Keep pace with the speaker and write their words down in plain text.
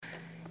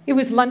It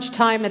was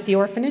lunchtime at the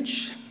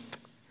orphanage.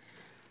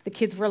 The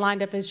kids were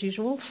lined up as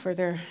usual for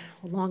their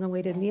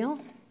long-awaited meal.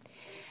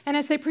 And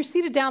as they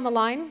proceeded down the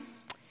line,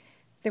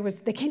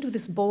 they came to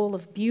this bowl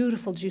of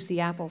beautiful, juicy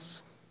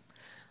apples.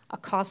 A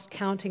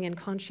cost-counting and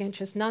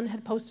conscientious nun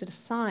had posted a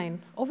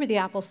sign over the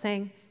apples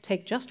saying,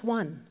 "Take just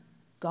one.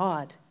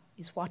 God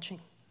is watching."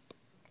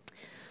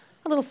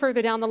 A little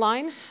further down the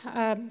line,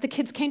 the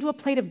kids came to a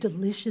plate of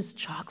delicious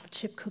chocolate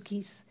chip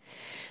cookies.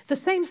 The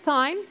same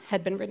sign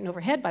had been written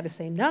overhead by the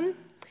same nun,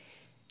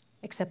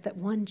 except that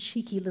one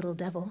cheeky little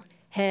devil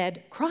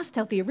had crossed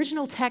out the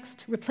original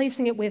text,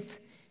 replacing it with,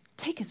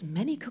 "Take as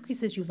many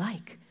cookies as you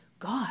like.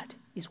 God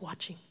is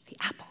watching the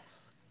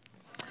apples."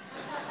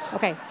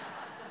 Okay,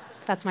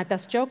 that's my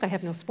best joke. I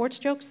have no sports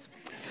jokes.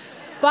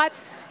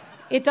 But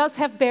it does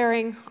have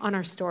bearing on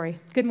our story.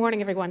 Good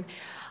morning, everyone.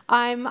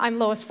 I'm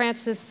Lois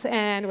Francis,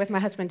 and with my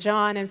husband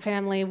John and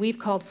family, we've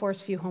called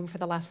Forest View home for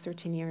the last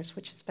 13 years,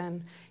 which has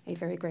been a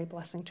very great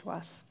blessing to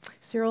us.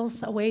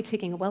 Cyril's away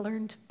taking a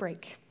well-earned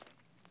break.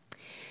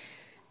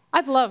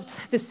 I've loved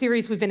this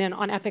series we've been in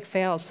on epic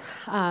fails.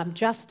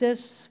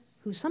 Justice,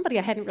 who's somebody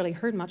I hadn't really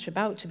heard much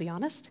about, to be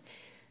honest.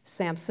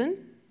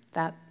 Samson,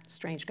 that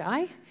strange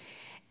guy.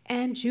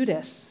 And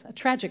Judas, a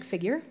tragic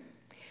figure.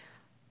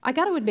 I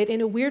got to admit,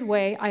 in a weird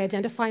way, I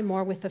identify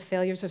more with the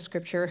failures of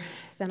Scripture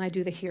than I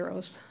do the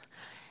heroes.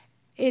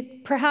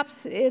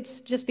 Perhaps it's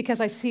just because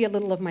I see a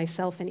little of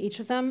myself in each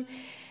of them.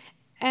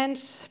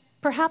 And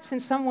perhaps in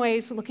some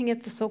ways, looking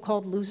at the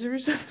so-called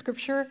losers of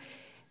Scripture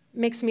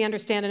makes me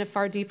understand in a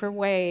far deeper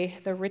way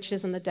the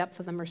riches and the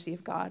depth of the mercy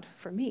of God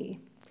for me.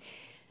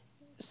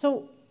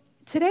 So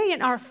today,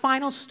 in our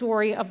final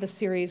story of the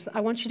series,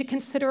 I want you to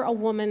consider a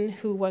woman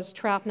who was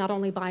trapped not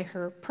only by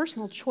her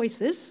personal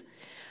choices,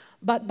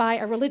 but by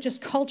a religious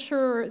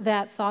culture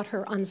that thought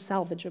her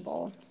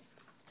unsalvageable.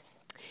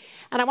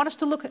 And I want us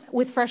to look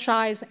with fresh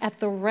eyes at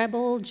the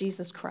rebel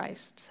Jesus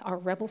Christ, our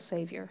rebel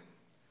Savior,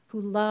 who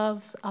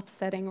loves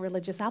upsetting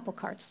religious apple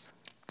carts.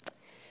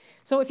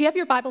 So if you have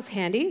your Bibles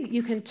handy,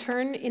 you can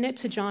turn in it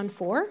to John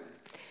 4,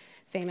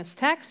 famous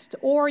text,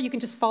 or you can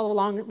just follow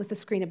along with the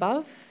screen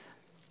above.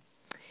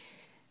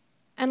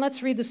 And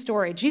let's read the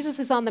story. Jesus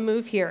is on the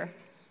move here.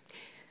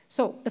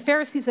 So the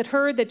Pharisees had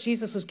heard that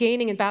Jesus was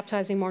gaining and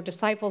baptizing more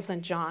disciples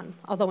than John,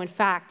 although in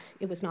fact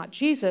it was not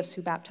Jesus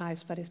who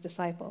baptized, but his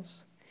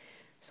disciples.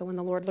 So when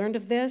the Lord learned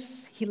of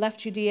this, he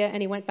left Judea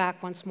and he went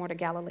back once more to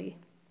Galilee.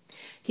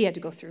 He had to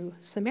go through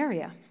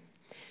Samaria.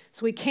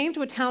 So he came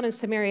to a town in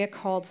Samaria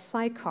called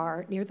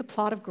Sychar, near the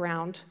plot of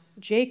ground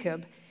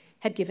Jacob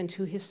had given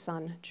to his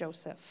son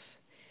Joseph.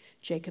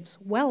 Jacob's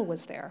well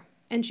was there,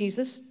 and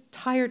Jesus,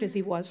 tired as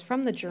he was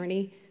from the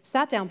journey,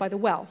 sat down by the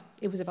well.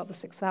 It was about the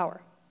 6th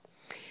hour.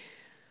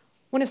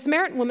 When a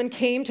Samaritan woman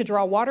came to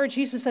draw water,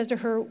 Jesus said to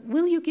her,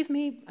 "Will you give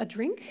me a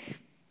drink?"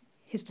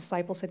 His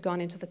disciples had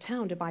gone into the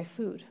town to buy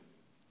food.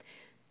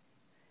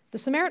 The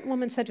Samaritan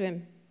woman said to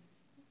him,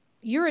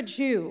 "You're a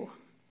Jew,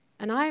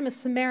 and I am a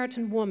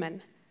Samaritan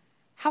woman.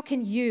 How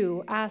can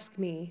you ask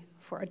me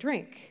for a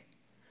drink?"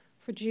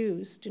 For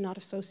Jews do not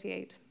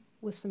associate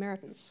with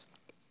Samaritans.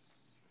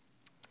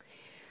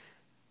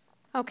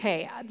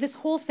 Okay, this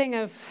whole thing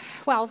of,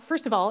 well,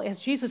 first of all, as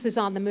Jesus is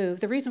on the move,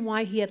 the reason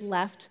why he had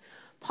left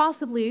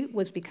possibly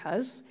was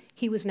because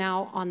he was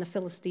now on the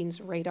Philistines'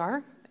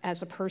 radar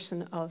as a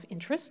person of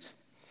interest.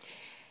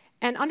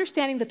 And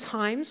understanding the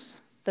times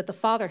that the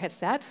Father had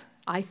set,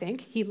 I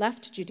think, he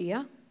left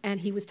Judea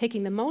and he was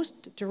taking the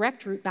most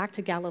direct route back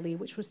to Galilee,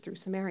 which was through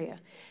Samaria.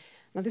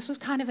 Now, this was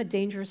kind of a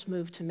dangerous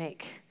move to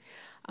make.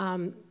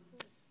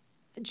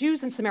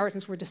 Jews and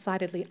Samaritans were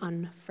decidedly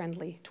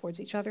unfriendly towards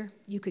each other.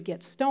 You could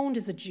get stoned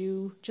as a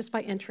Jew just by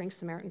entering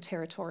Samaritan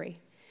territory.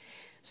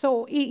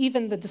 So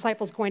even the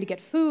disciples going to get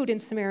food in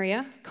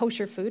Samaria,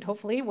 kosher food,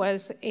 hopefully,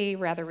 was a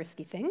rather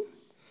risky thing.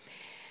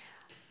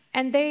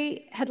 And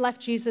they had left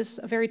Jesus,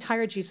 a very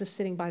tired Jesus,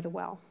 sitting by the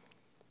well.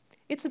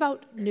 It's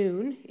about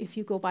noon, if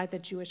you go by the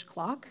Jewish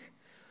clock,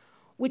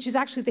 which is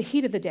actually the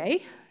heat of the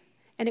day,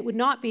 and it would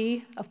not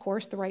be, of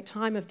course, the right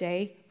time of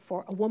day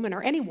for a woman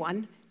or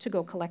anyone to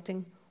go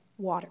collecting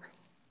water.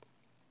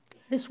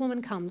 This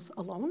woman comes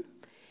alone,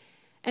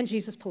 and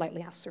Jesus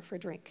politely asks her for a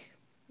drink.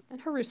 And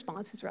her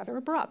response is rather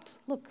abrupt.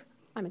 "Look,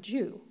 I'm a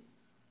Jew.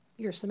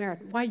 You're a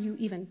Samaritan. Why are you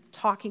even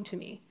talking to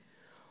me?"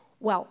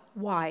 Well,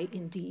 why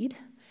indeed?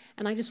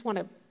 And I just want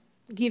to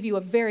give you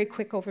a very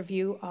quick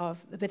overview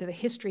of a bit of the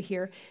history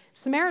here.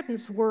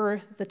 Samaritans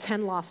were the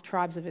 10 lost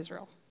tribes of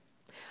Israel.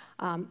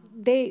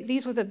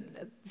 These were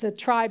the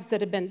tribes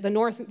that had been the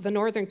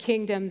northern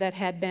kingdom that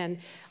had been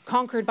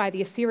conquered by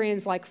the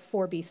Assyrians like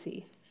 4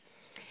 BC.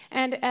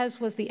 And as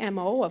was the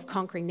MO of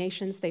conquering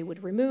nations, they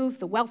would remove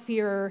the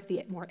wealthier,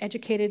 the more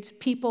educated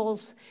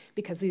peoples,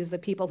 because these are the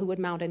people who would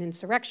mount an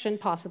insurrection,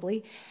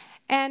 possibly,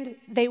 and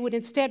they would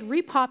instead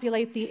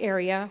repopulate the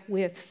area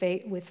with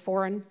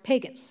foreign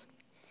pagans.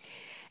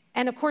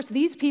 And of course,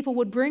 these people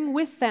would bring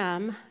with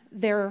them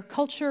their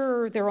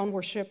culture, their own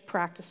worship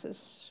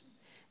practices.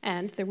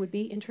 And there would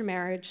be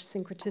intermarriage,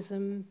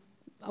 syncretism,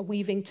 a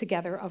weaving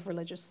together of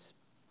religious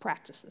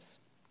practices.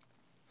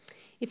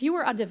 If you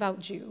were a devout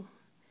Jew,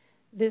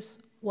 This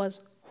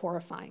was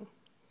horrifying.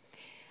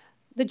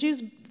 The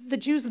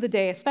Jews of the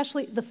day,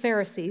 especially the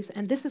Pharisees,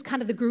 and this is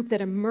kind of the group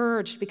that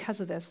emerged because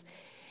of this,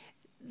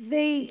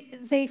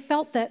 they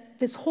felt that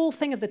this whole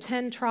thing of the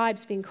 10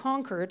 tribes being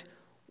conquered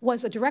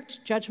was a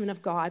direct judgment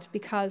of God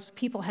because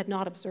people had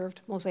not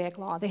observed Mosaic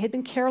law. They had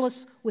been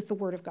careless with the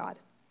word of God.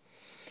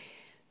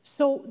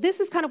 So this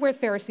is kind of where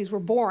Pharisees were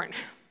born.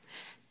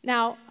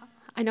 Now,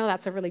 I know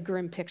that's a really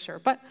grim picture,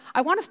 but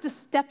I want us to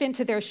step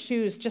into their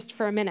shoes just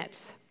for a minute.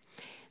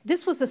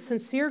 This was a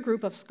sincere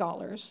group of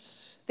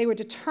scholars. They were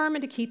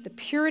determined to keep the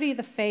purity of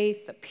the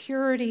faith, the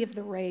purity of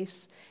the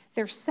race,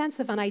 their sense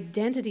of an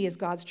identity as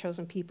God's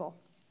chosen people.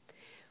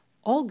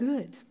 All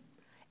good,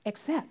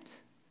 except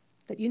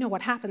that you know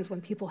what happens when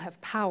people have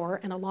power,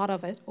 and a lot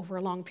of it over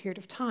a long period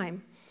of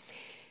time.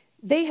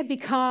 They had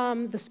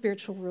become the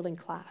spiritual ruling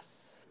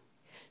class.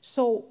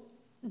 So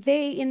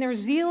they, in their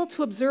zeal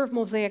to observe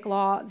Mosaic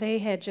law, they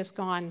had just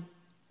gone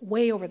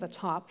way over the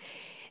top.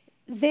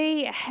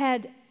 They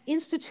had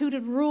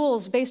instituted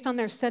rules based on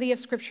their study of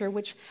Scripture,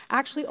 which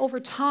actually over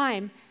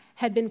time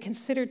had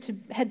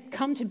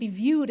come to be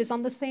viewed as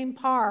on the same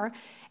par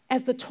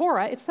as the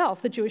Torah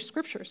itself, the Jewish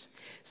Scriptures.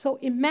 So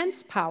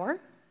immense power.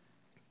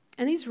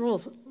 And these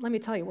rules, let me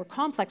tell you, were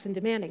complex and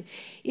demanding.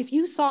 If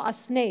you saw a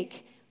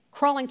snake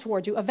crawling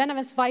toward you, a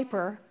venomous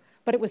viper,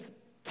 but it was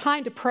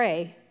time to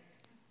pray,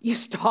 you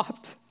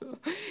stopped.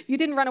 You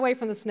didn't run away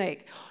from the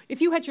snake.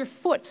 If you had your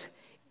foot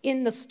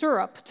in the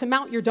stirrup to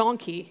mount your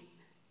donkey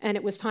and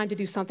it was time to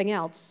do something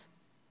else,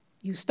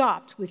 you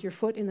stopped with your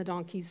foot in the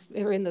donkey's,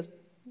 or in the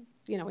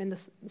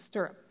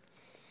stirrup.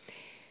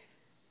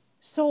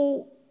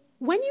 So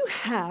when you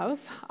have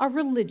a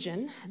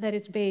religion that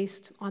is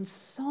based on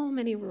so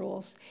many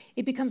rules,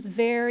 it becomes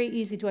very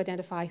easy to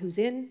identify who's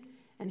in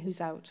and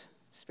who's out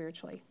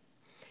spiritually.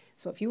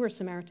 So if you were a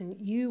Samaritan,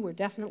 you were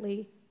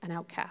definitely an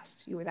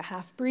outcast. You were the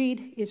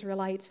half-breed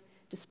Israelite,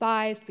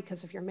 despised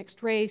because of your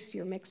mixed race,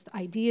 your mixed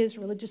ideas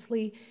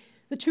religiously.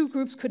 The two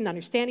groups couldn't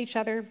understand each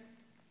other,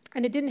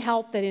 and it didn't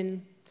help that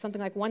in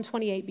something like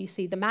 128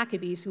 BC, the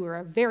Maccabees, who were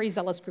a very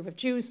zealous group of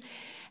Jews,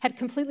 had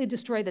completely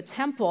destroyed the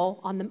temple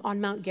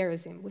on Mount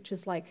Gerizim, which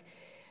is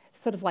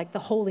sort of like the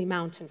holy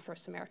mountain for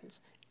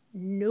Samaritans.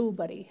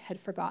 Nobody had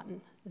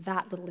forgotten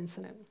that little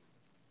incident.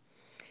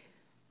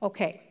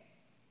 Okay,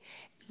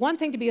 one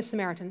thing to be a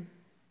Samaritan.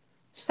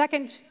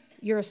 Second,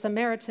 you're a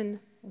Samaritan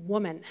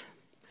woman.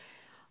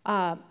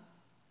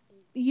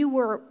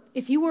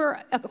 If you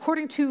were,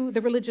 according to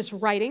the religious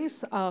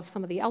writings of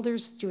some of the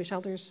elders, Jewish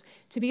elders,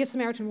 to be a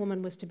Samaritan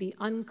woman was to be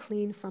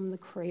unclean from the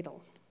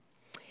cradle.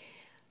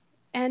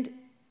 And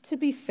to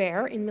be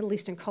fair, in Middle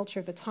Eastern culture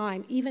of the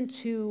time, even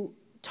to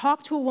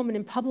talk to a woman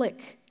in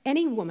public,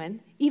 any woman,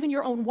 even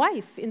your own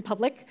wife in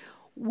public,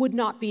 would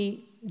not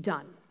be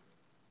done.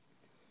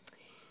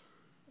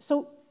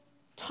 So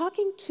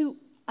talking to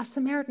a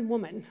Samaritan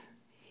woman,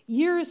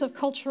 years of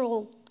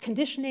cultural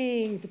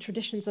conditioning, the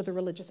traditions of the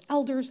religious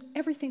elders,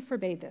 everything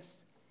forbade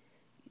this.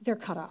 They're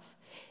cut off.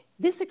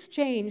 This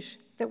exchange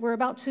that we're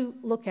about to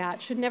look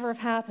at should never have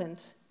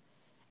happened,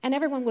 and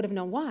everyone would have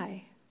known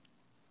why.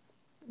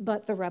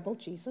 But the rebel,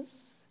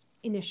 Jesus,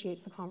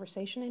 initiates the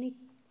conversation, and he,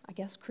 I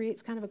guess,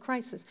 creates kind of a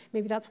crisis.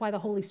 Maybe that's why the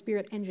Holy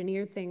Spirit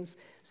engineered things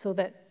so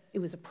that it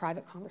was a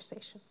private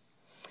conversation.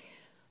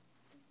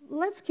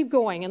 Let's keep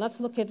going, and let's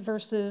look at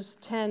verses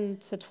 10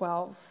 to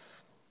 12.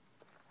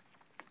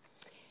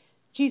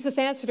 Jesus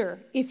answered her,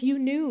 "If you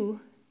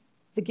knew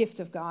the gift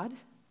of God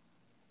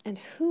and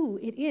who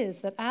it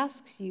is that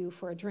asks you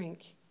for a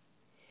drink,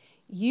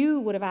 you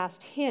would have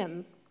asked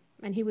him,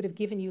 and he would have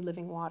given you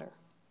living water."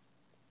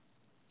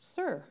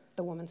 "Sir,"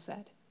 the woman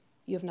said,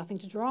 "you have nothing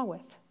to draw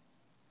with.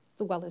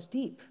 The well is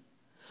deep.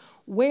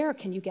 Where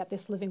can you get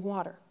this living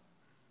water?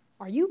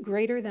 Are you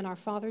greater than our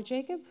father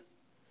Jacob,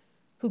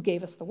 who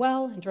gave us the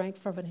well and drank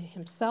from it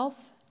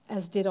himself,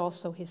 as did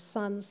also his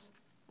sons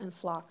and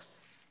flocks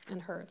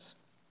and herds?"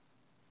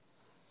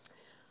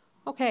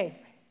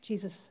 Okay,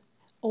 Jesus'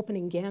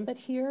 opening gambit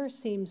here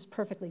seems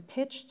perfectly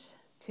pitched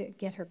to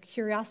get her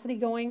curiosity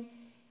going,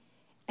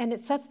 and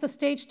it sets the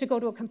stage to go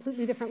to a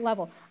completely different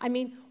level. I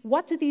mean,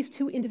 what do these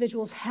two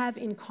individuals have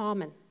in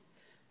common?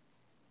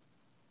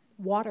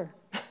 Water.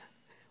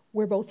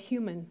 We're both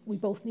human. We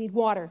both need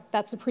water.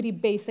 That's a pretty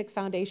basic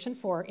foundation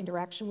for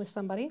interaction with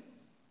somebody.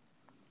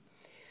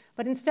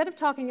 But instead of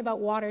talking about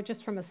water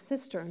just from a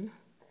cistern,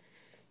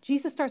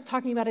 Jesus starts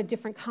talking about a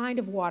different kind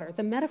of water.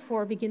 The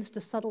metaphor begins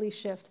to subtly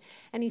shift,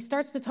 and he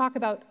starts to talk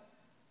about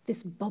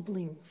this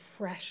bubbling,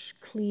 fresh,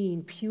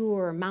 clean,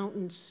 pure,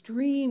 mountain,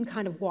 stream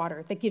kind of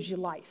water that gives you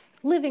life,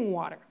 living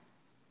water.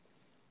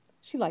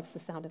 She likes the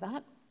sound of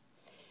that.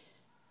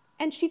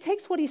 And she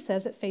takes what he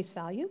says at face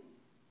value,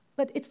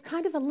 but it's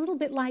kind of a little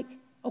bit like,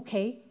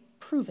 okay,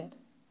 prove it.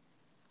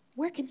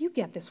 Where can you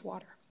get this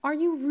water? Are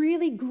you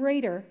really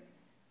greater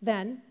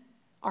than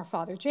our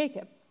father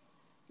Jacob?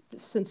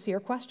 Sincere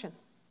question.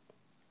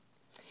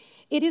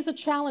 It is a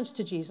challenge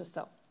to Jesus,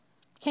 though.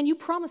 Can you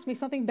promise me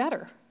something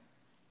better?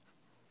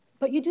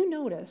 But you do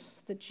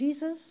notice that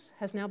Jesus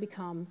has now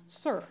become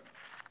Sir.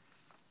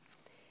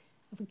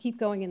 If we keep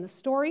going in the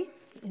story,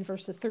 in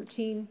verses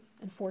 13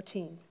 and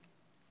 14.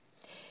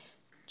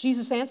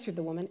 Jesus answered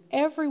the woman,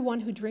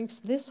 "Everyone who drinks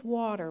this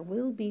water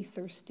will be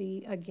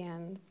thirsty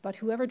again, but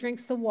whoever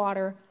drinks the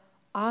water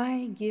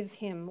I give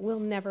him will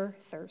never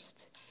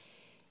thirst.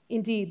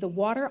 Indeed, the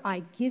water I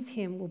give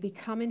him will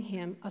become in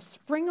him a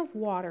spring of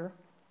water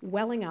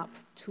welling up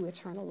to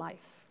eternal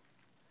life."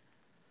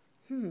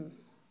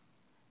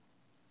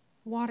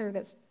 Water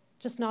that's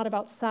just not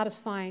about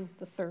satisfying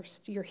the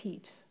thirst, your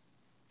heat,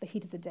 the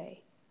heat of the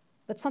day,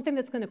 but something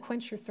that's going to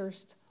quench your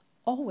thirst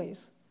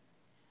always.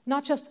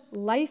 Not just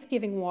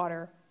life-giving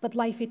water, but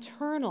life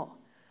eternal.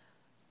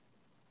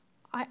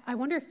 I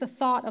wonder if the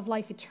thought of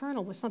life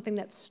eternal was something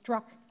that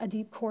struck a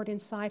deep chord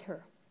inside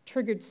her,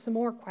 triggered some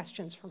more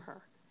questions from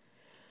her.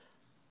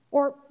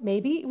 Or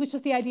maybe it was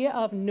just the idea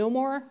of no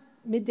more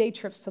midday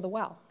trips to the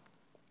well.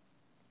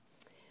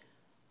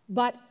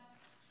 But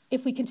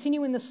if we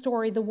continue in the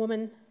story, the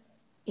woman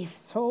is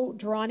so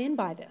drawn in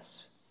by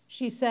this.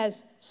 She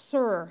says,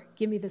 "Sir,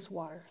 give me this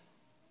water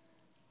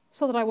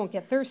so that I won't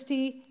get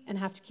thirsty and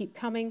have to keep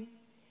coming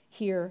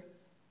here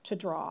to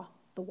draw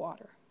the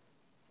water."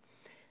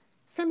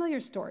 Familiar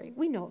story.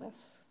 We know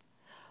this.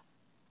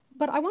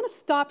 But I want to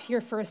stop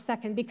here for a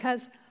second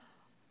because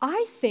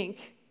I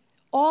think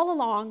all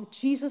along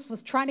Jesus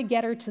was trying to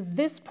get her to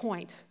this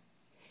point.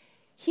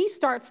 He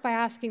starts by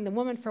asking the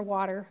woman for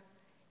water.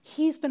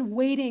 He's been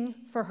waiting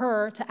for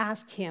her to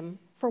ask him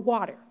for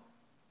water.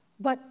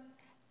 But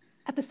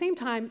at the same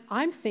time,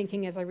 I'm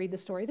thinking as I read the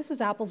story, this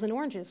is apples and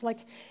oranges. Like,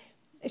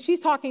 she's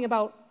talking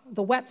about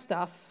the wet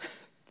stuff,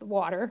 the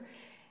water,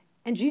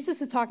 and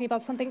Jesus is talking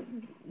about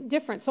something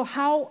different. So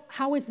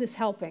how is this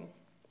helping?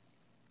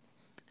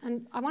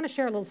 And I want to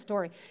share a little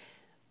story.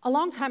 A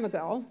long time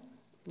ago,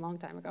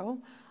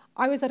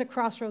 I was at a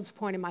crossroads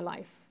point in my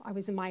life. I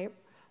was in my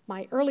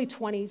early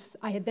 20s.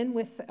 I had been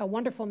with a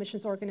wonderful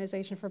missions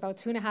organization for about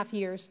 2.5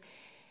 years,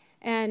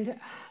 and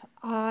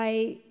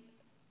I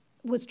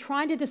was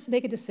trying to just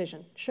make a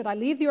decision. Should I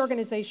leave the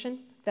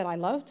organization that I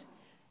loved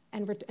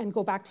and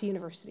go back to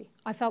university?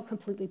 I felt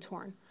completely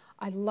torn.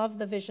 I loved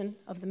the vision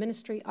of the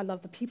ministry. I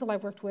loved the people I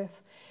worked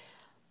with.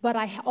 But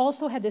I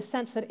also had this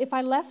sense that if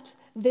I left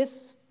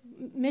this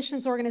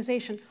missions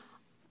organization,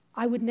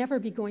 I would never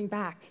be going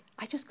back.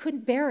 I just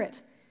couldn't bear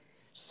it.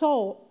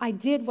 So I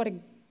did what a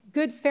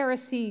good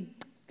Pharisee,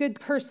 good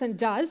person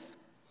does.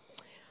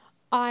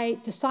 I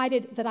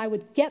decided that I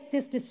would get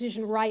this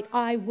decision right.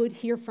 I would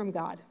hear from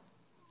God.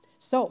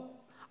 So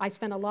I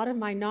spent a lot of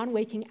my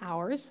non-waking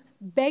hours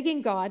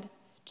begging God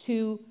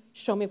to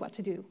show me what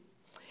to do.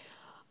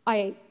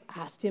 I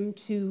asked him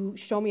to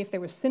show me if there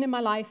was sin in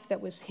my life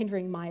that was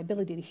hindering my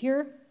ability to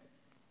hear.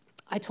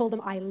 I told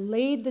him I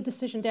laid the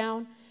decision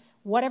down.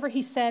 Whatever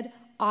he said,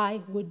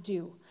 I would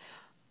do.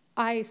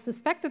 I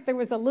suspect that there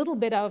was a little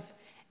bit of,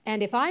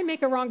 and if I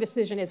make a wrong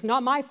decision, it's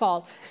not my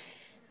fault.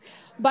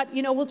 But,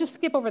 we'll just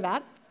skip over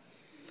that.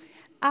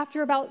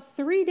 After about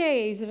 3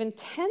 days of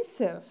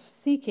intensive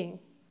seeking,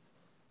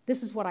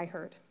 this is what I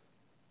heard.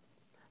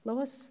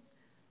 "Lois,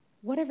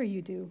 whatever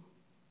you do,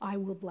 I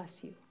will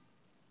bless you."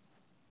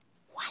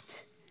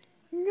 What?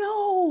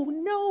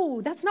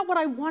 No, that's not what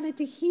I wanted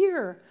to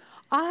hear.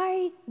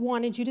 I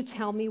wanted you to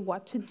tell me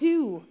what to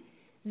do.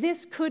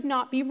 This could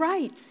not be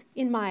right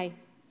in my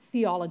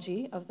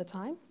theology of the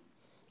time.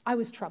 I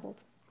was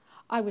troubled.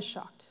 I was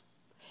shocked.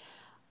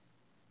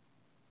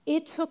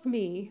 It took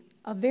me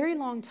a very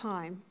long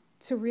time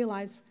to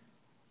realize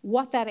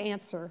what that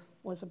answer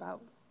was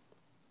about.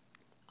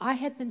 I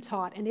had been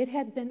taught, and it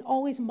had been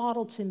always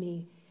modeled to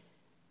me,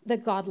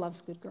 that God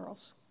loves good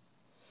girls.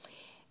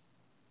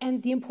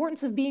 And the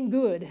importance of being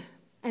good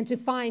and to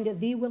find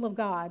the will of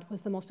God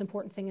was the most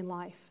important thing in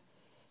life.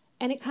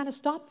 And it kind of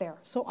stopped there.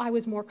 So I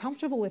was more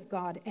comfortable with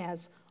God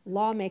as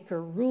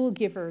lawmaker, rule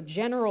giver,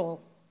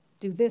 general,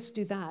 do this,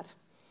 do that.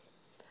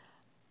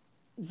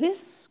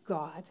 This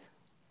God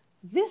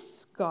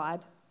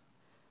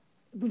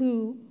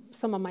blew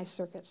some of my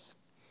circuits.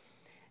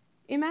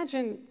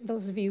 Imagine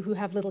those of you who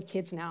have little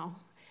kids now.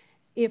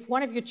 If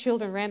one of your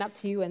children ran up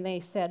to you and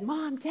they said,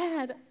 "Mom,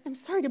 Dad, I'm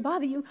sorry to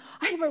bother you.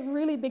 I have a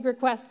really big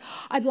request.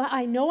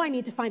 I know I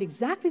need to find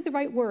exactly the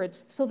right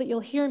words so that you'll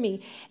hear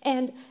me.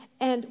 And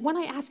when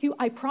I ask you,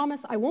 I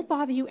promise I won't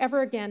bother you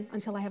ever again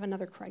until I have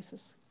another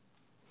crisis."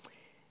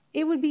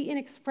 It would be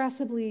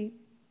inexpressibly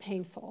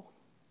painful.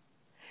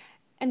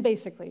 And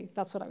basically,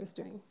 that's what I was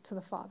doing to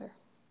the Father.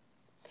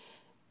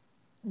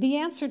 The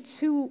answer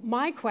to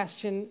my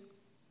question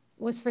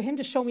was for him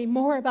to show me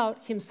more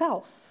about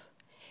himself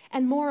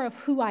and more of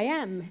who I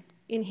am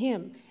in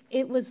him.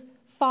 It was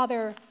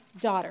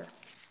father-daughter.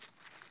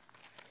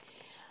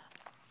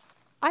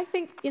 I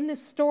think in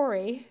this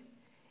story,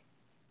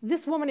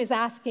 this woman is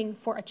asking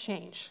for a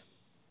change.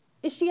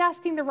 Is she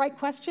asking the right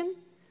question?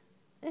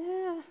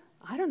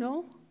 I don't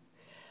know.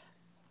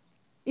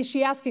 Is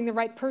she asking the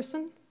right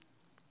person?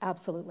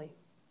 Absolutely.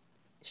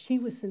 She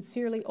was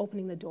sincerely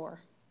opening the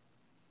door.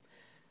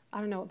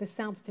 I don't know, this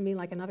sounds to me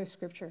like another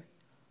scripture.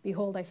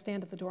 "Behold, I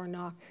stand at the door and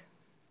knock.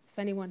 If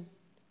anyone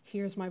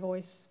hears my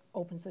voice,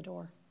 opens the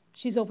door."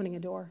 She's opening a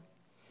door.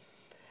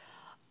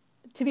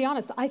 To be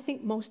honest, I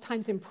think most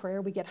times in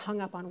prayer we get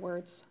hung up on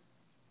words.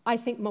 I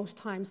think most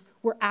times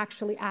we're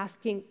actually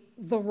asking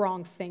the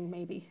wrong thing,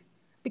 maybe,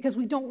 because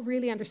we don't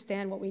really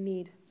understand what we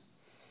need.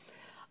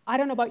 I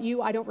don't know about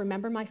you, I don't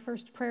remember my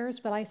first prayers,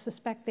 but I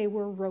suspect they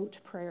were rote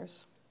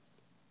prayers.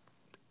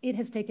 It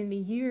has taken me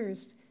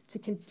years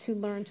to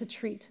learn to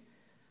treat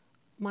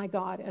my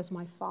God as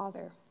my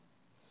Father.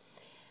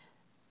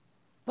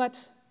 But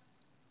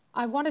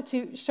I wanted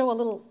to show a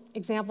little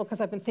example because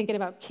I've been thinking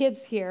about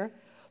kids here.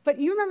 But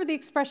you remember the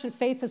expression,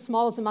 faith as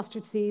small as a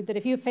mustard seed, that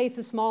if you have faith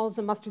as small as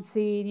a mustard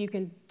seed, you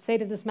can say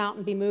to this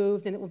mountain, be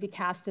moved, and it will be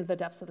cast into the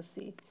depths of the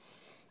sea.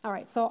 All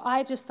right, so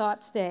I just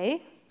thought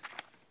today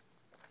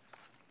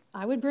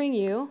I would bring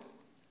you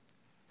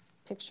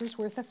pictures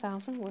worth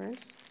 1,000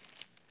 words.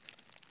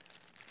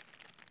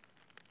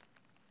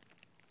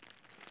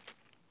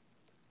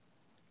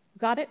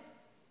 Got it?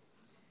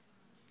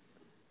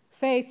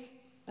 Faith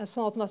as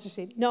small as a mustard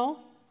seed. No?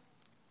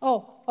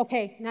 Oh,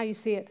 okay, now you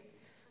see it.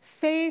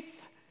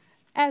 Faith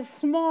as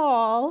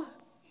small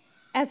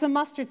as a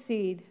mustard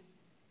seed.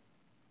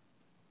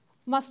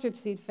 Mustard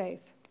seed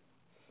faith.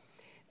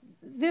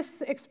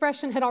 This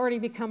expression had already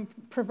become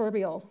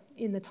proverbial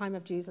in the time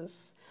of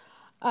Jesus.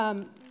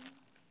 It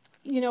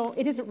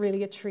isn't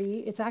really a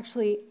tree. It's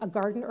actually a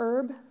garden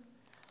herb.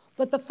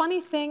 But the funny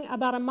thing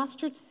about a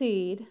mustard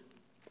seed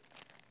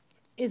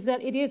is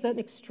that it is an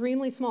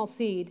extremely small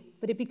seed,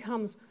 but it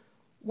becomes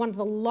one of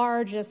the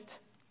largest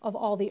of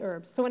all the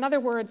herbs. So in other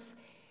words,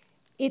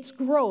 its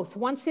growth,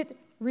 once it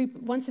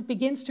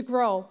begins to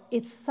grow,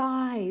 its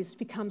size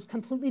becomes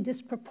completely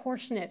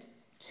disproportionate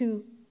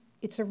to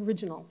its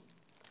original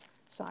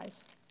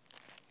size.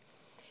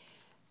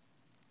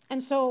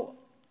 And so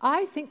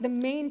I think the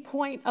main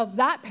point of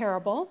that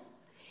parable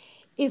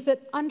is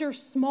that under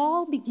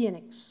small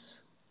beginnings,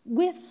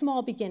 with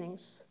small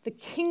beginnings, the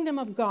kingdom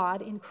of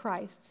God in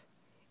Christ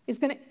is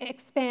going to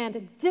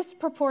expand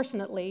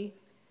disproportionately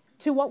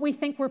to what we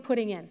think we're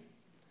putting in.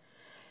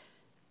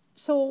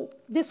 So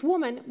this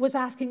woman was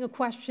asking a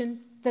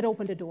question that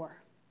opened a door.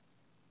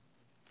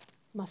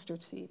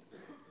 Mustard seed.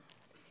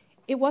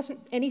 It wasn't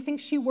anything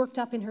she worked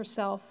up in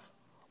herself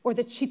or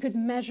that she could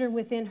measure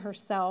within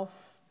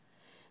herself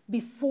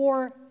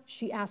before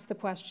she asked the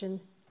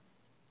question.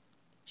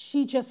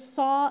 She just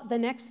saw the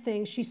next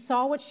thing. She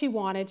saw what she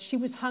wanted. She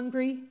was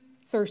hungry,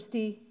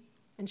 thirsty,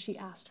 and she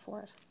asked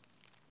for it.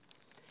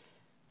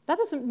 That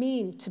doesn't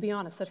mean, to be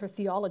honest, that her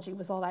theology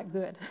was all that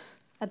good.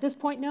 At this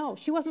point, no.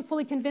 She wasn't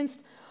fully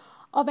convinced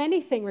of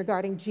anything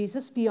regarding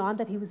Jesus beyond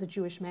that he was a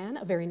Jewish man,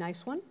 a very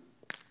nice one.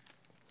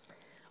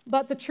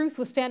 But the truth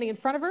was standing in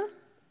front of her,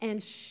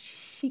 and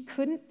she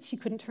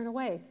couldn't turn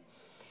away.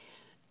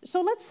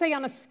 So let's say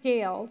on a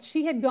scale,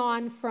 she had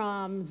gone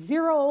from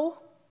 0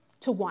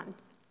 to 1.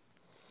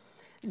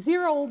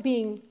 0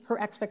 being her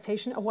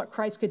expectation of what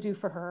Christ could do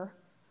for her,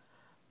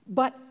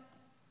 but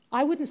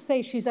I wouldn't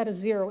say she's at a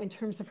 0 in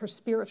terms of her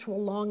spiritual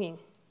longing,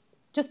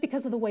 just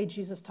because of the way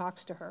Jesus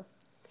talks to her.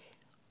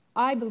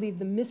 I believe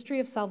the mystery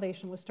of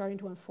salvation was starting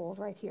to unfold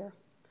right here.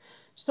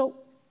 So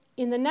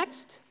in the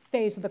next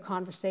phase of the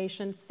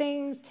conversation,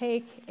 things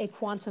take a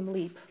quantum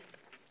leap.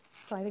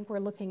 So I think we're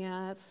looking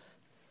at,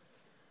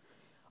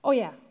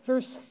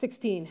 verse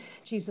 16.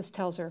 Jesus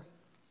tells her,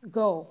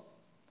 "Go,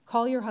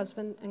 call your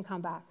husband and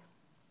come back."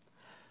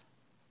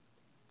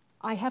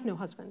 "I have no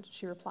husband,"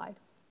 she replied.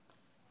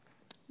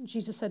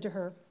 Jesus said to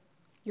her,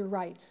 "You're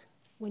right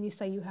when you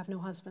say you have no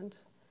husband.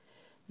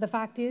 The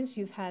fact is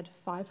you've had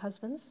 5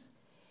 husbands,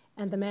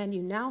 and the man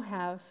you now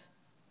have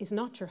is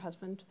not your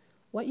husband.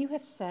 What you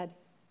have said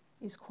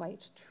is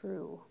quite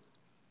true."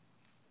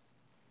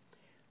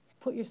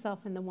 Put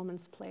yourself in the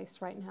woman's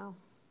place right now.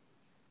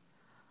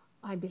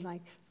 I'd be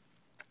like,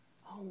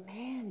 oh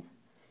man,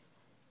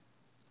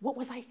 what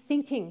was I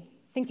thinking?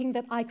 Thinking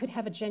that I could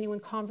have a genuine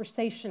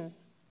conversation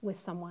with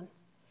someone.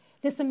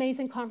 This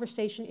amazing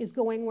conversation is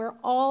going where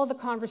all the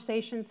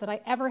conversations that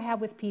I ever have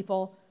with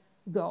people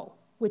go,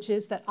 which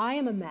is that I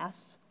am a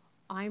mess,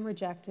 I am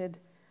rejected,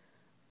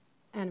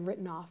 and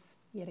written off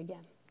yet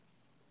again.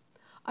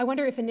 I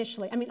wonder if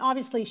initially,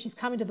 obviously she's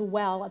coming to the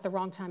well at the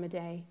wrong time of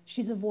day.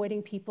 She's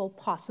avoiding people,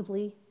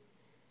 possibly.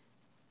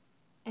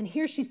 And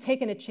here she's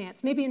taken a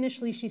chance. Maybe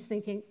initially she's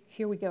thinking,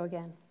 here we go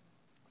again.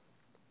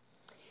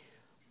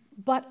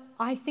 But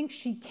I think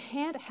she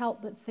can't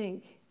help but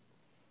think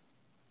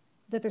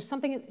that there's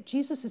something,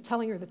 Jesus is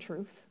telling her the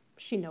truth.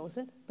 She knows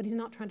it, but he's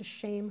not trying to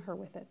shame her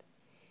with it.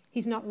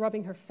 He's not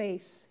rubbing her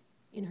face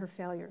in her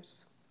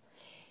failures.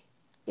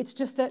 It's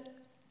just that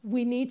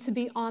we need to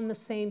be on the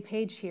same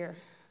page here.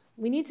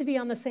 We need to be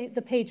on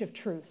the page of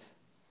truth.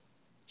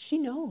 She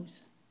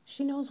knows.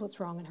 She knows what's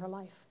wrong in her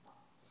life.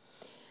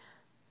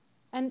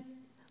 And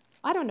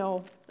I don't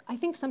know, I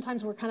think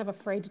sometimes we're kind of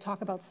afraid to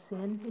talk about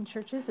sin in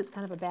churches. It's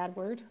kind of a bad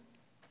word.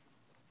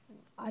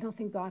 I don't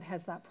think God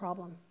has that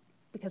problem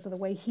because of the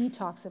way he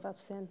talks about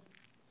sin.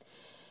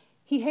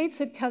 He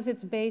hates it because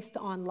it's based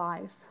on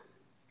lies.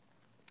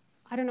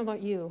 I don't know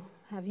about you.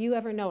 Have you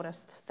ever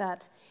noticed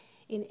that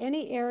in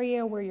any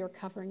area where you're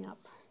covering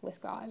up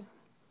with God,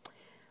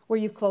 where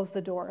you've closed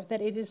the door,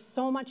 that it is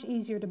so much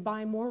easier to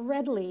buy more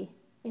readily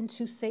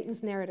into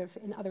Satan's narrative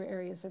in other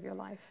areas of your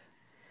life.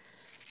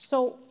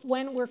 So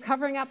when we're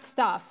covering up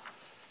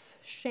stuff,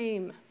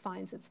 shame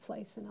finds its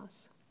place in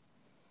us.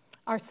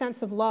 Our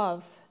sense of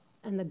love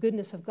and the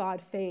goodness of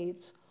God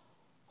fades.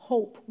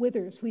 Hope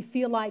withers. We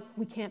feel like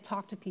we can't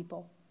talk to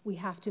people. We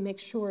have to make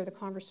sure the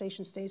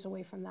conversation stays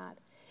away from that.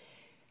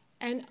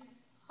 And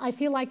I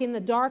feel like in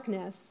the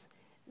darkness,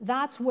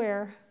 that's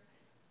where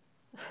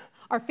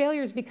our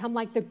failures become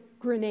like the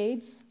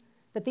grenades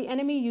that the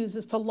enemy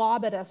uses to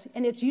lob at us.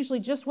 And it's usually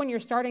just when you're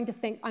starting to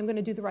think, I'm going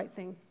to do the right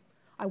thing.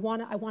 I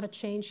want to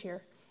change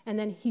here. And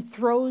then he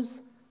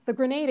throws the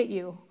grenade at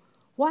you.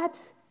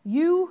 What?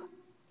 You?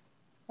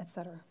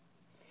 Etc.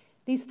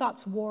 These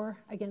thoughts war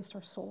against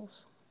our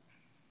souls.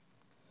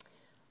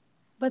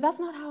 But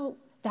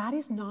that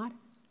is not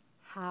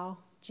how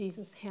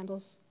Jesus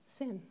handles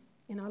sin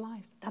in our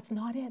lives. That's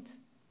not it.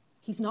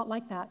 He's not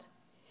like that.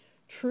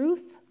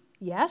 Truth,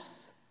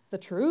 yes, the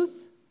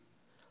truth,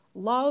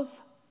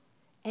 love,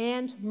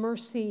 and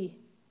mercy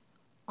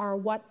are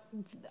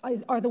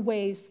the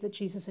ways that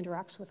Jesus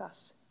interacts with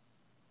us.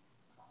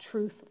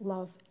 Truth,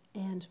 love,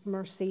 and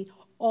mercy,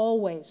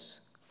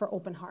 always for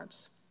open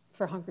hearts,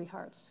 for hungry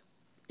hearts,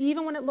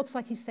 even when it looks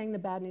like he's saying the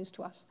bad news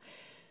to us.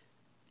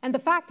 And the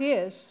fact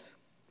is,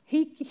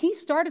 he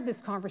started this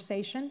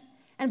conversation,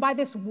 and by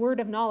this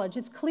word of knowledge,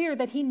 it's clear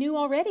that he knew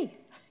already.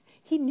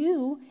 He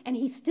knew, and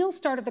he still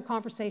started the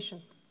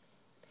conversation.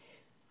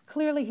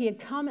 Clearly, he had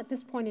come at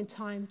this point in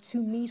time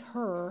to meet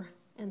her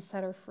and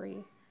set her free.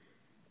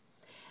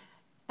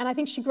 And I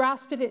think she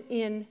grasped it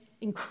in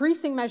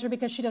increasing measure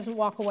because she doesn't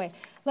walk away.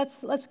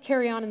 Let's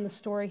carry on in the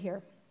story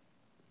here.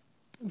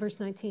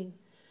 Verse 19.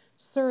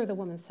 Sir, the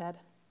woman said,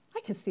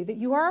 I can see that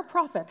you are a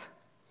prophet.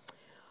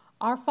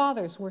 Our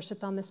fathers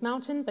worshipped on this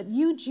mountain, but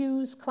you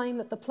Jews claim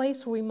that the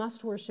place where we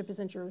must worship is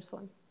in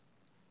Jerusalem.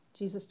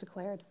 Jesus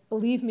declared,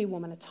 believe me,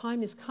 woman, a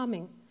time is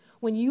coming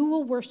when you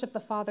will worship the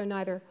Father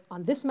neither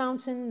on this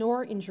mountain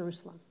nor in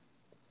Jerusalem.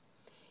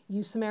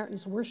 You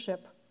Samaritans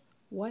worship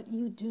what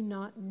you do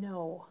not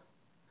know.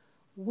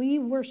 We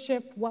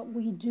worship what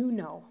we do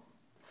know,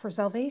 for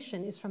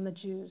salvation is from the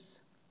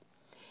Jews.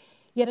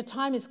 Yet a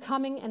time is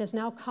coming and has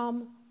now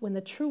come when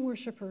the true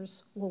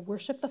worshipers will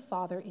worship the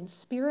Father in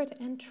spirit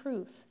and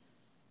truth.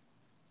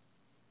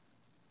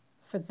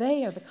 For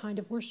they are the kind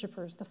of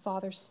worshipers the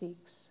Father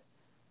seeks.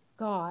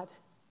 God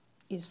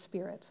is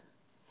spirit,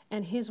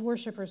 and his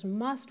worshipers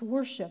must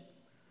worship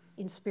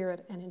in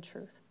spirit and in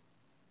truth.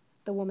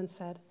 The woman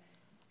said,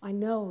 I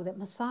know that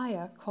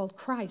Messiah, called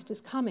Christ,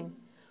 is coming.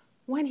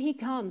 When he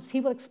comes, he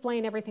will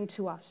explain everything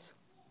to us.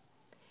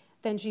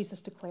 Then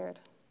Jesus declared,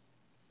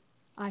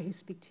 I who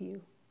speak to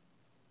you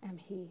am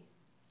he.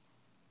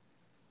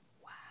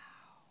 Wow.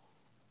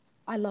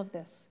 I love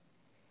this.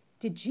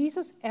 Did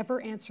Jesus ever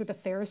answer the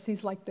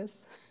Pharisees like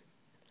this?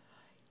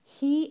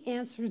 He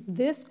answers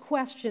this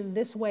question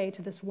this way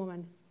to this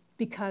woman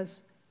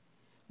because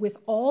with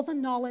all the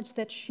knowledge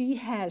that she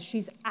has,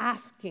 she's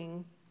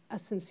asking a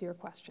sincere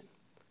question.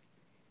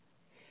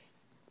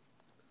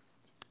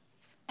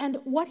 And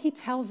what he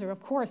tells her,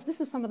 of course, this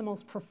is some of the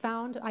most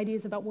profound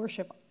ideas about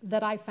worship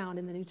that I found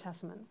in the New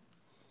Testament.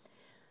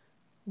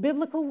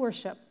 Biblical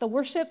worship, the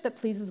worship that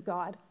pleases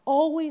God,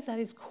 always at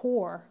its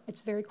core,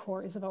 its very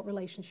core, is about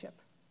relationship.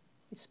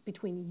 It's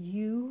between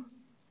you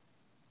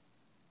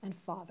and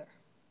Father.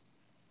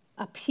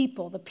 A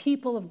people, the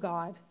people of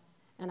God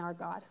and our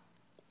God.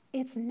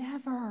 It's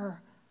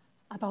never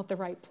about the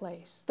right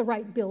place, the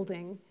right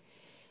building.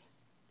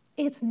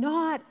 It's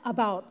not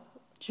about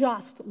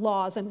just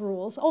laws and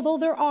rules, although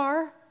there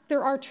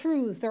are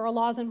truths, there are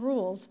laws and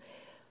rules.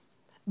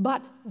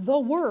 But the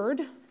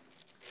Word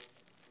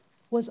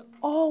was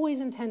always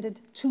intended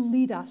to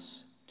lead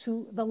us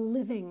to the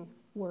living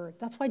Word.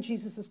 That's why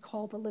Jesus is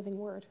called the living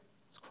Word.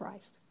 It's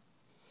Christ.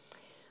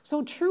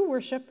 So true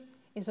worship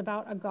is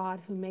about a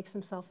God who makes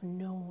himself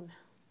known.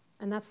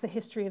 And that's the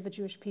history of the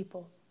Jewish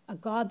people. A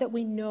God that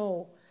we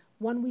know,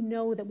 one we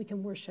know that we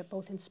can worship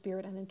both in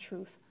spirit and in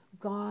truth.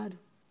 God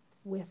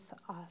with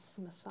us,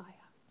 Messiah.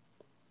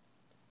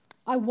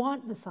 I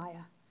want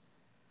Messiah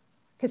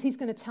because he's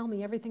going to tell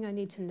me everything I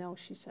need to know,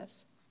 she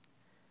says.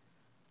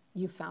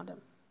 You found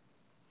him.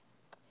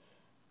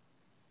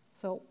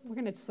 So we're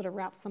going to sort of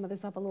wrap some of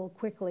this up a little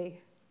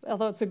quickly.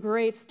 Although it's a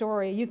great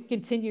story, you can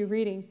continue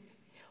reading.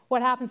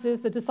 What happens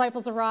is the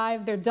disciples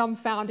arrive, they're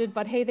dumbfounded,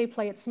 but hey, they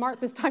play it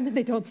smart this time and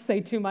they don't say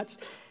too much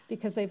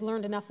because they've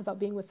learned enough about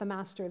being with the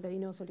master that he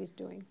knows what he's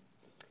doing.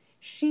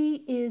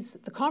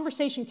 The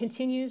conversation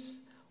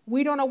continues.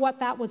 We don't know what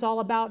that was all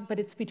about, but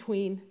it's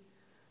between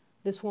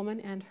this woman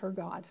and her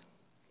God.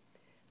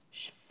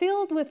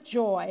 Filled with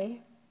joy,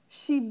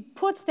 she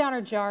puts down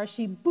her jar,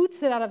 she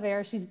boots it out of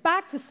there, she's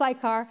back to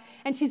Sychar,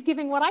 and she's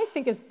giving what I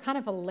think is kind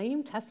of a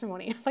lame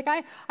testimony. Like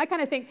I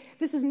kind of think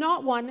this is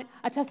not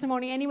a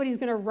testimony anybody's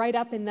going to write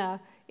up in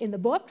the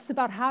books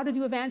about how to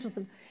do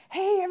evangelism.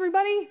 Hey,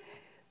 everybody,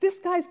 this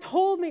guy's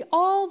told me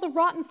all the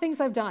rotten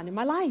things I've done in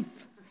my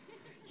life.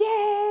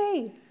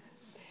 Yay!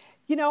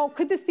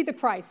 Could this be the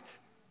Christ?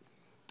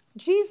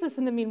 Jesus,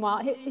 in the meanwhile,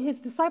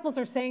 his disciples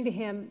are saying to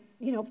him,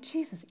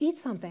 Jesus, eat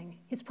something.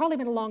 It's probably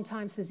been a long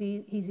time since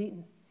he's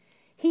eaten.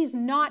 He's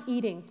not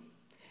eating.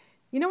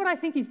 You know what I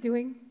think he's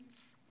doing?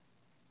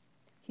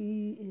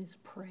 He is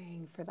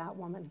praying for that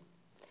woman.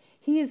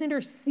 He is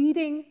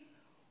interceding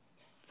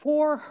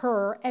for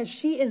her as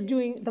she is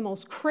doing the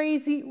most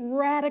crazy,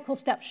 radical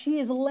steps. She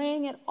is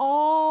laying it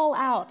all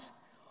out.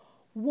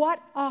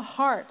 What a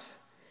heart.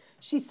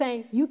 She's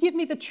saying, you give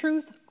me the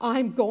truth,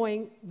 I'm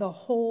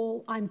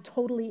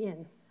totally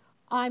in.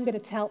 I'm going to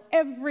tell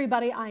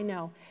everybody I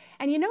know.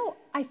 And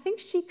I think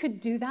she could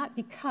do that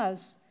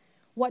because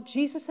what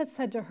Jesus had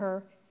said to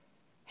her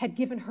had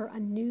given her a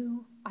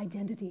new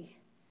identity.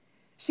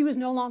 She was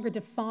no longer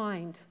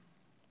defined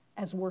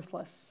as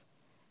worthless,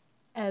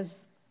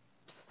 as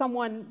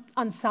someone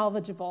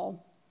unsalvageable,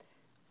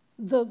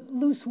 the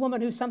loose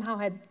woman who somehow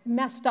had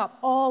messed up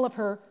all of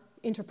her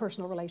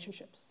interpersonal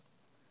relationships.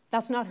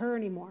 That's not her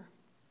anymore.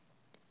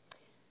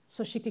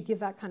 So she could give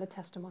that kind of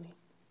testimony.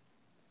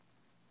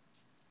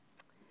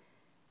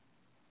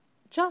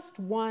 Just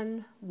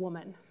one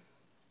woman,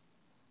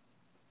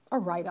 a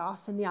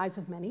write-off in the eyes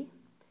of many.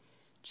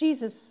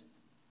 Jesus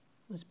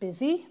was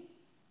busy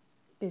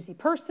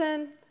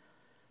person.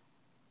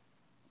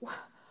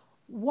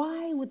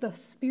 Why would the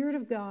Spirit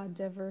of God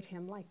divert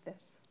him like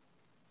this?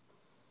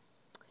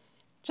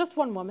 Just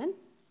one woman,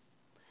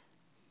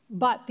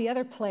 but the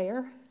other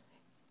player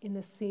in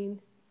this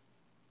scene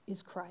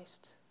is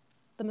Christ,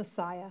 the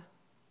Messiah,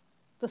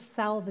 the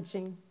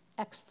salvaging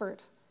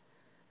expert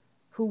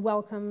who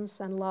welcomes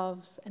and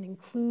loves and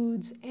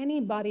includes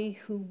anybody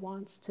who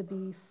wants to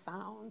be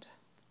found.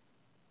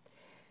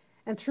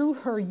 And through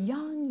her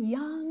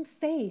young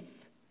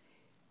faith,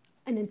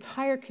 an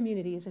entire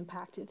community is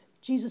impacted.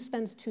 Jesus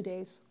spends 2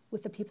 days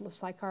with the people of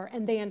Sychar,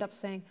 and they end up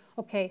saying,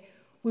 okay,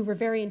 we were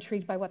very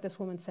intrigued by what this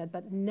woman said,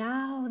 but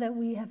now that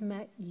we have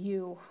met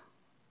you,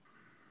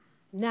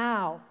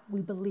 now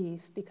we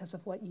believe because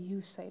of what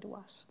you say to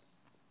us.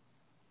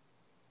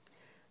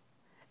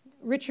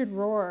 Richard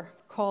Rohr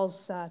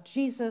calls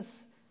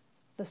Jesus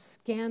the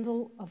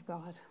scandal of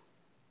God.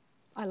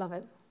 I love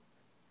it.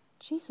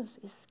 Jesus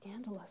is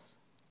scandalous.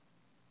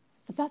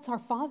 But that's our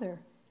Father.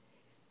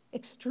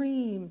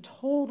 Extreme,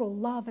 total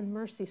love and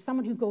mercy.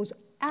 Someone who goes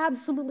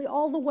absolutely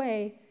all the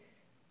way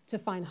to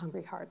find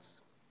hungry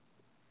hearts.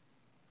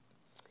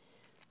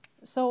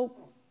 So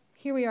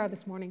here we are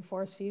this morning,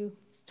 Forest View.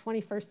 It's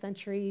 21st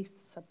century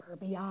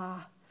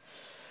suburbia.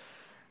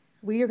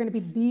 We are going to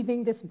be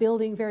leaving this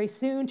building very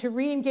soon to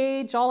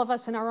re-engage all of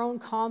us in our own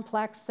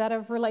complex set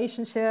of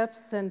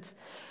relationships and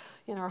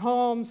in our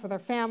homes, with our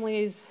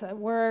families, at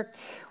work,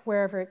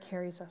 wherever it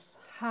carries us.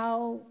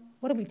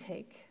 What do we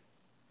take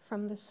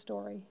from this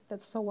story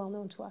that's so well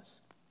known to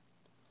us?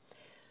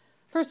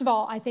 First of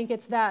all, I think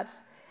it's that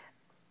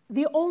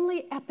the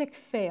only epic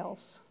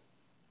fails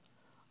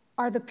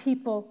are the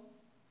people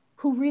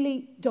who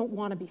really don't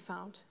want to be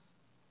found,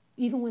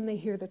 even when they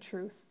hear the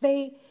truth.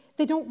 They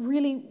don't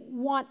really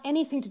want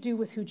anything to do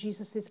with who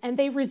Jesus is, and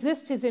they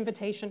resist his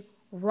invitation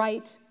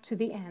right to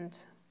the end.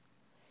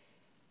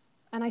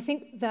 And I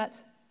think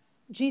that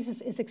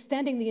Jesus is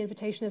extending the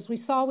invitation, as we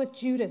saw with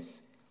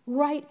Judas,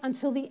 right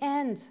until the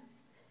end.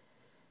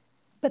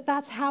 But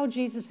that's how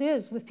Jesus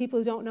is with people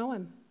who don't know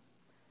him.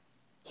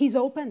 He's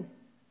open.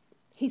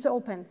 He's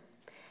open.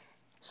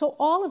 So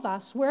all of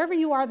us, wherever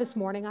you are this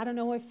morning, I don't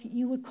know if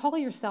you would call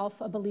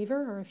yourself a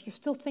believer or if you're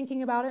still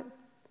thinking about it,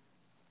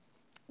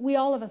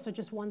 all of us are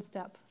just one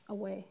step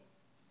away.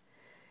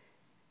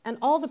 And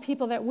all the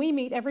people that we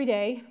meet every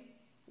day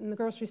in the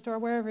grocery store,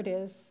 wherever it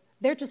is,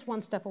 they're just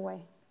one step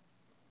away.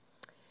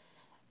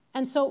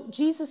 And so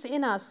Jesus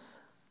in us,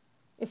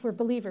 if we're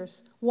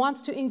believers,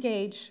 wants to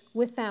engage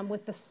with them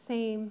with the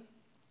same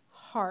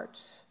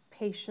heart,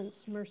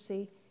 patience,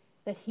 mercy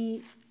that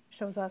he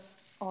shows us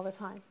all the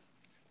time.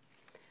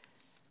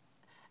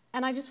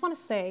 And I just want to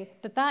say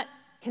that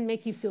can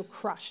make you feel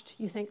crushed.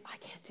 You think, I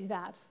can't do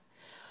that.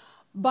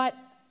 But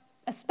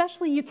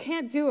especially you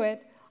can't do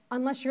it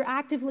unless you're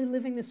actively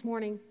living this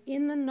morning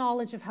in the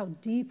knowledge of how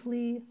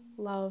deeply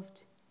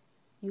loved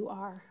you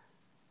are.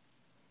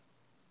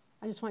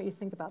 I just want you to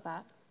think about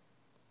that.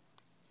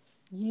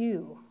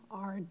 You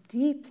are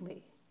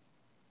deeply,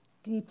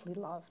 deeply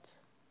loved.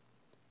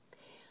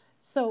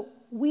 So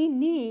we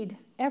need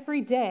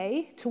every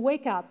day to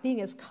wake up being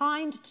as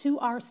kind to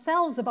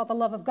ourselves about the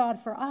love of God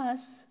for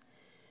us,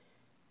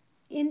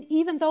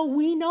 even though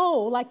we know,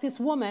 like this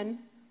woman,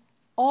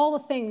 all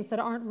the things that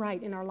aren't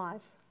right in our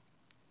lives.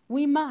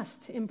 We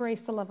must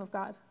embrace the love of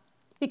God,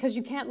 because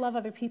you can't love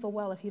other people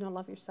well if you don't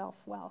love yourself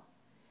well.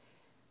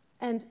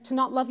 And to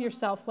not love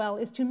yourself well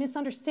is to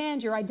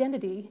misunderstand your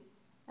identity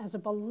as a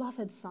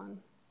beloved son,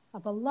 a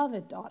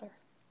beloved daughter.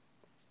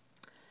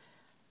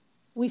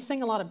 We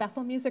sing a lot of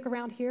Bethel music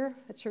around here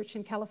at church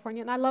in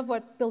California, and I love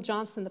what Bill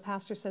Johnson, the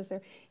pastor, says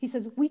there. He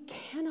says, we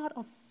cannot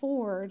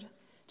afford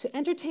to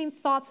entertain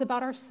thoughts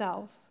about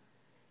ourselves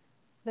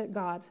that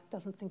God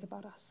doesn't think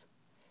about us.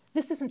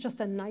 This isn't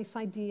just a nice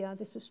idea,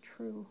 this is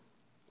true.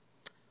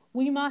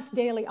 We must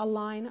daily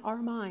align our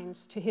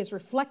minds to his,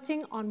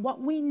 reflecting on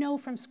what we know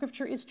from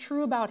Scripture is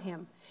true about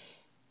him.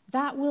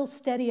 That will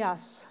steady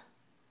us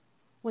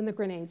when the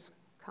grenades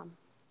come.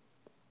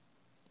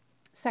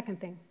 Second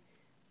thing,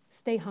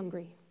 stay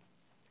hungry,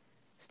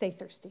 stay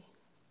thirsty.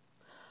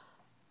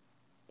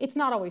 It's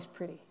not always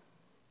pretty.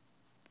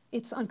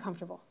 It's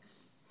uncomfortable.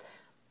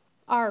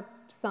 Our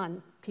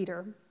son,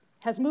 Peter,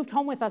 has moved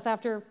home with us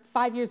after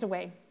 5 years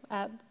away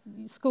at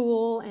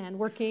school and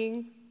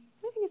working.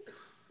 I think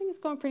it's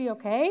going pretty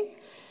okay.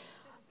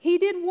 He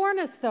did warn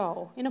us,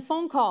 though, in a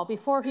phone call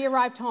before he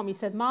arrived home. He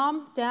said,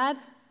 "Mom, Dad,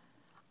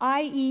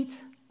 I eat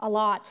a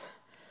lot.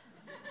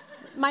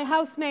 My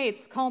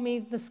housemates call me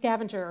the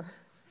scavenger."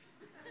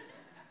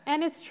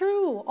 And it's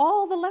true.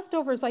 All the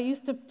leftovers I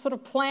used to sort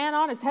of plan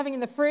on as having in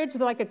the fridge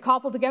that I could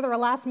cobble together a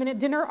last-minute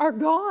dinner are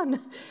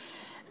gone.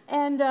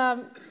 And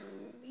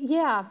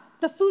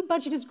the food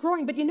budget is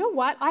growing. But you know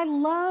what? I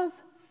love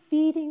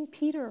feeding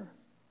Peter.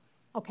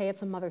 Okay,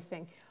 it's a mother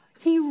thing.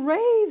 He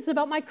raves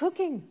about my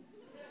cooking.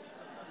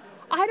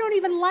 I don't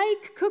even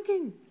like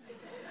cooking.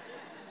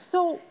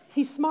 So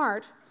he's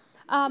smart.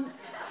 But,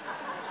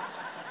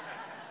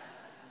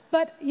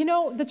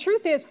 the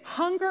truth is,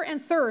 hunger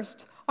and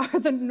thirst are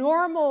the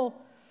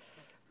normal,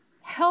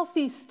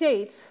 healthy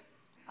state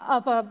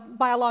of a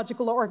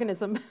biological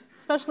organism,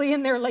 especially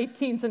in their late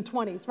teens and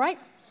 20s, right?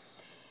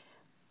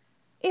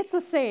 It's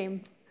the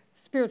same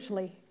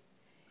spiritually.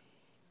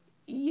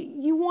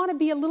 You want to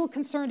be a little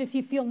concerned if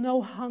you feel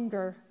no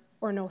hunger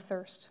or no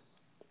thirst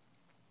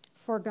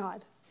for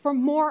God, for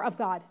more of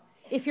God.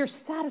 If you're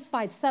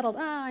satisfied, settled,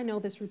 I know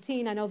this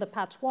routine, I know the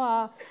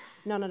patois.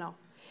 No.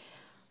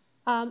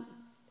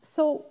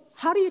 So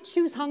how do you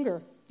choose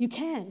hunger? You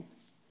can.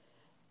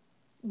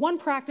 One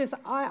practice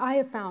I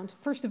have found,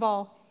 first of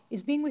all,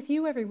 is being with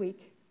you every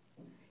week.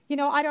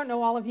 I don't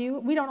know all of you.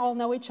 We don't all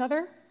know each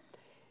other.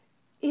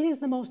 It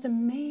is the most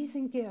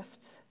amazing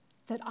gift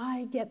that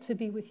I get to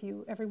be with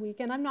you every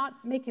week, and I'm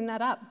not making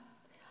that up.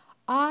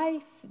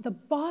 The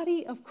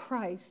body of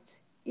Christ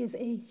is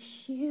a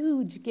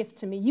huge gift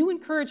to me. You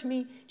encourage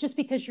me just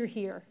because you're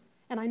here,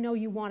 and I know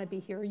you want to be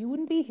here, or you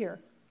wouldn't be here.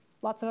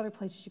 Lots of other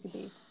places you could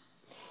be.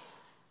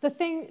 The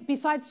thing,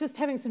 besides just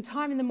having some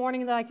time in the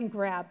morning that I can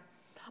grab,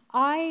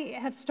 I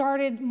have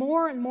started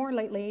more and more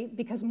lately,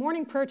 because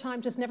morning prayer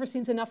time just never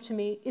seems enough to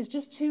me, is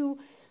just to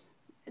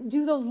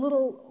do those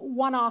little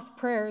one-off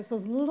prayers,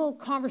 those little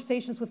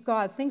conversations with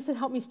God, things that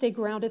help me stay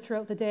grounded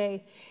throughout the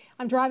day.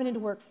 I'm driving into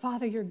work.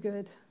 Father, you're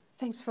good.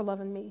 Thanks for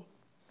loving me.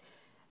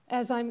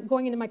 As I'm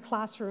going into my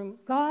classroom,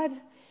 God,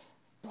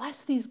 bless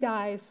these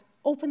guys.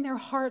 Open their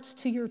hearts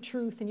to your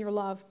truth and your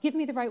love. Give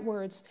me the right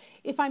words.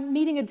 If I'm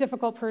meeting a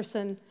difficult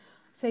person,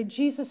 say,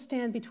 Jesus,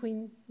 stand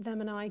between them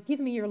and I. Give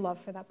me your love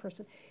for that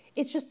person.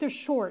 It's just they're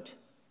short.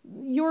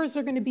 Yours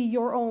are going to be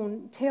your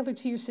own, tailored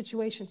to your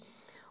situation.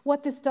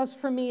 What this does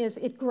for me is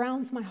it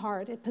grounds my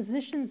heart. It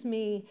positions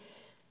me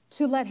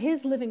to let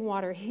his living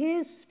water,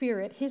 his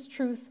spirit, his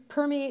truth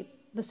permeate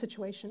the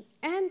situation.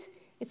 And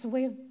it's a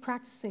way of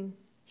practicing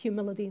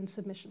humility and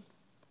submission.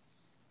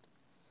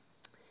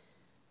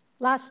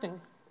 Last thing,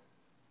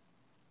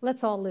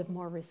 let's all live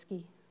more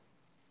risky.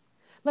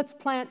 Let's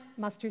plant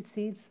mustard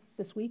seeds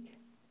this week.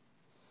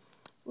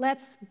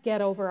 Let's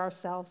get over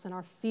ourselves and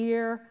our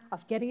fear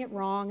of getting it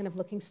wrong and of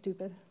looking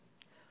stupid.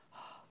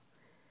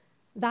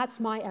 That's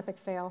my epic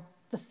fail.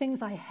 The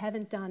things I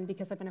haven't done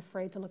because I've been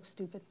afraid to look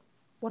stupid.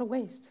 What a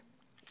waste.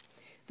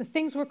 The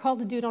things we're called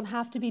to do don't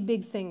have to be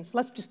big things.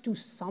 Let's just do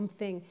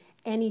something,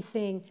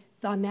 anything,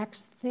 the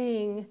next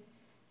thing.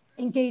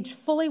 Engage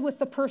fully with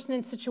the person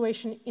and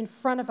situation in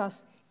front of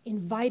us,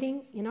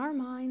 inviting in our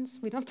minds.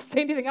 We don't have to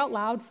say anything out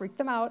loud, freak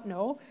them out.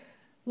 No.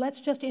 Let's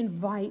just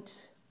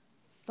invite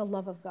the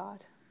love of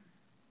God.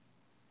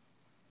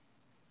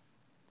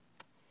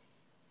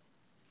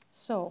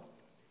 So,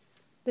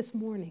 this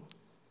morning,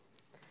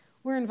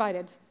 we're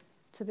invited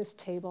to this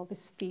table,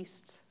 this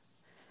feast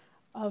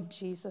of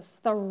Jesus,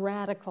 the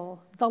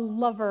radical, the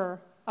lover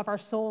of our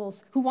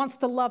souls, who wants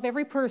to love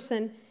every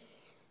person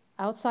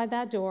outside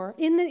that door,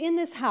 in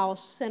this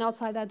house and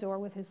outside that door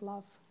with his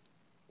love.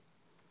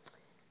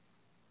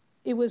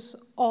 It was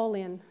all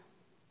in.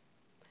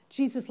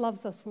 Jesus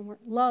loves us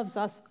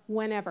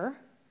whenever,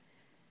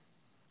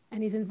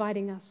 and he's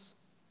inviting us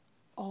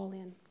all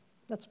in.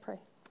 Let's pray.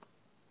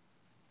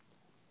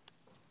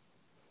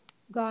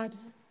 God,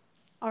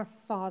 our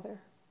Father,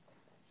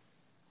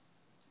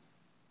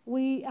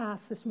 we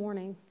ask this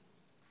morning,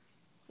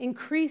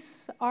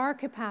 increase our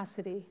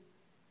capacity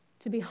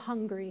to be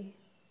hungry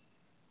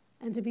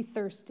and to be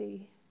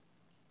thirsty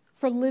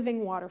for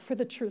living water, for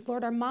the truth.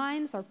 Lord, our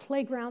minds are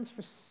playgrounds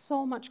for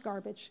so much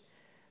garbage.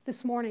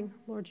 This morning,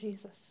 Lord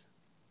Jesus,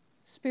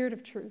 Spirit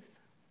of truth,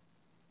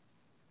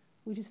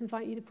 we just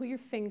invite you to put your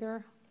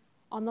finger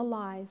on the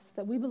lies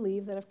that we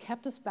believe that have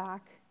kept us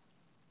back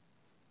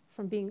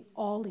from being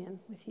all in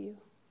with you.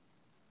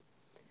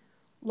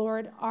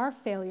 Lord, our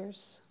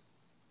failures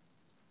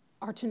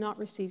are to not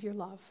receive your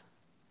love.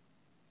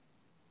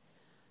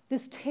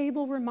 This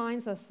table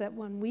reminds us that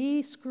when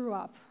we screw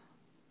up,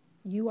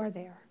 you are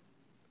there.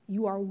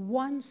 You are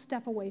one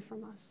step away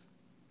from us.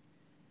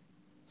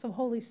 So,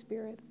 Holy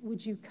Spirit,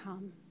 would you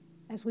come?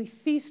 As we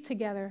feast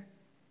together,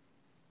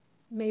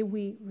 may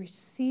we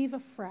receive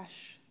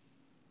afresh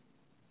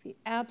the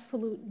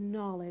absolute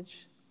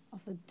knowledge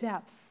of the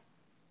depth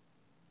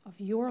of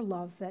your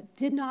love that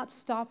did not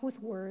stop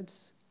with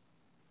words,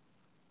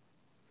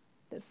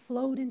 that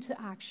flowed into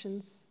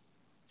actions,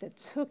 that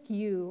took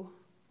you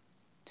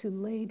to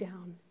lay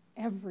down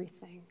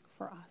everything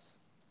for us.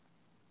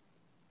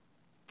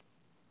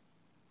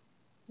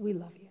 We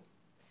love you.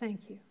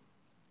 Thank you.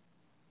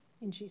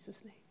 In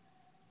Jesus' name,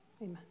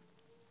 amen.